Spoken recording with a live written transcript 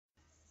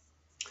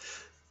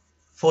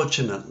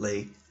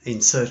Fortunately,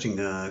 inserting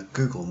a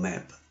Google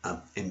map,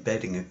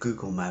 embedding a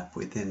Google map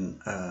within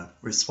a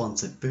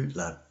responsive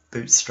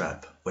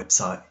Bootstrap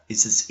website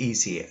is as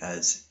easy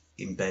as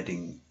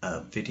embedding a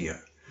video.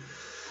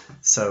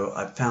 So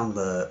I found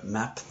the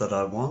map that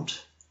I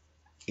want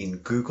in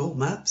Google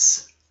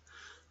Maps.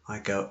 I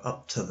go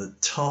up to the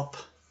top,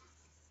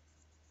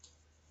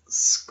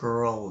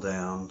 scroll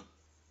down,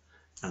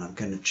 and I'm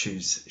going to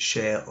choose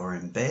Share or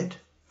Embed.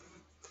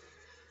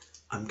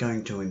 I'm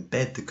going to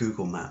embed the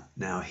Google map.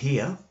 Now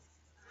here,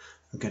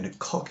 I'm going to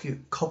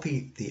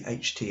copy the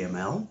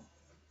HTML,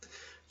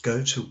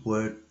 go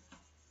to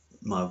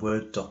my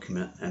Word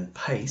document and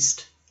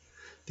paste,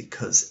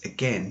 because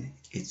again,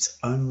 it's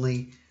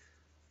only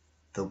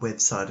the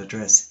website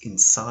address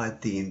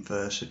inside the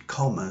inverted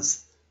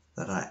commas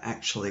that I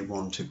actually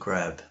want to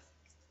grab.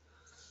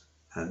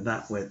 And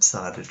that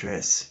website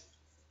address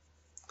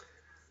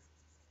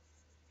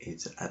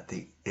is at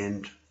the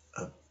end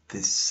of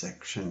this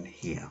section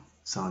here.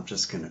 So I'm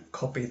just going to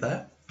copy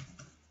that.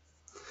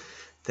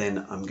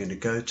 Then I'm going to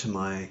go to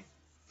my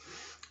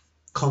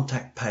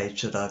contact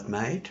page that I've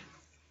made,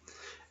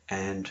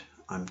 and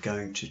I'm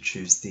going to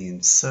choose the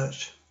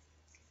insert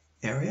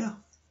area.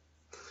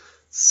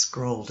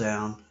 Scroll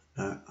down.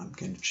 No, I'm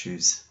going to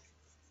choose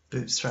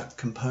Bootstrap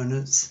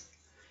components,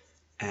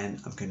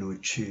 and I'm going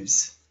to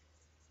choose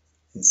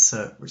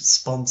insert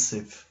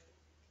responsive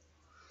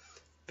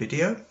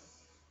video,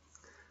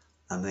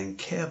 and then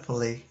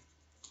carefully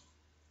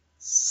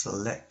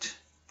select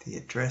the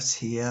address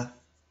here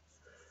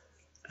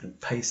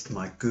and paste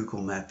my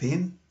Google map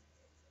in.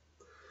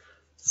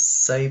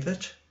 Save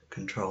it,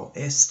 Control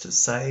S to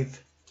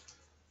save.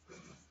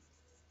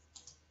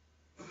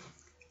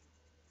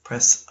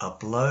 Press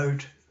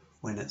upload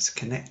when it's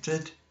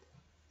connected.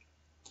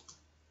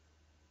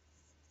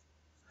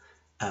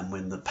 And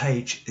when the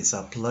page is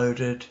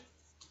uploaded,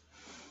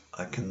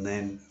 I can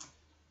then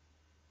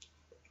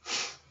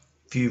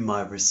view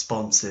my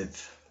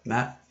responsive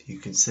map. You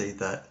can see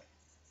that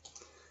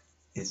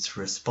it's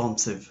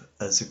responsive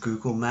as a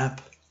Google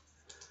map,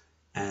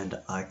 and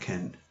I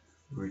can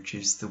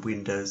reduce the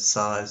window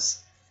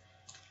size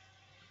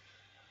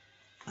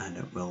and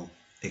it will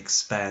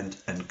expand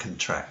and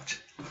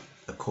contract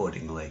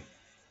accordingly.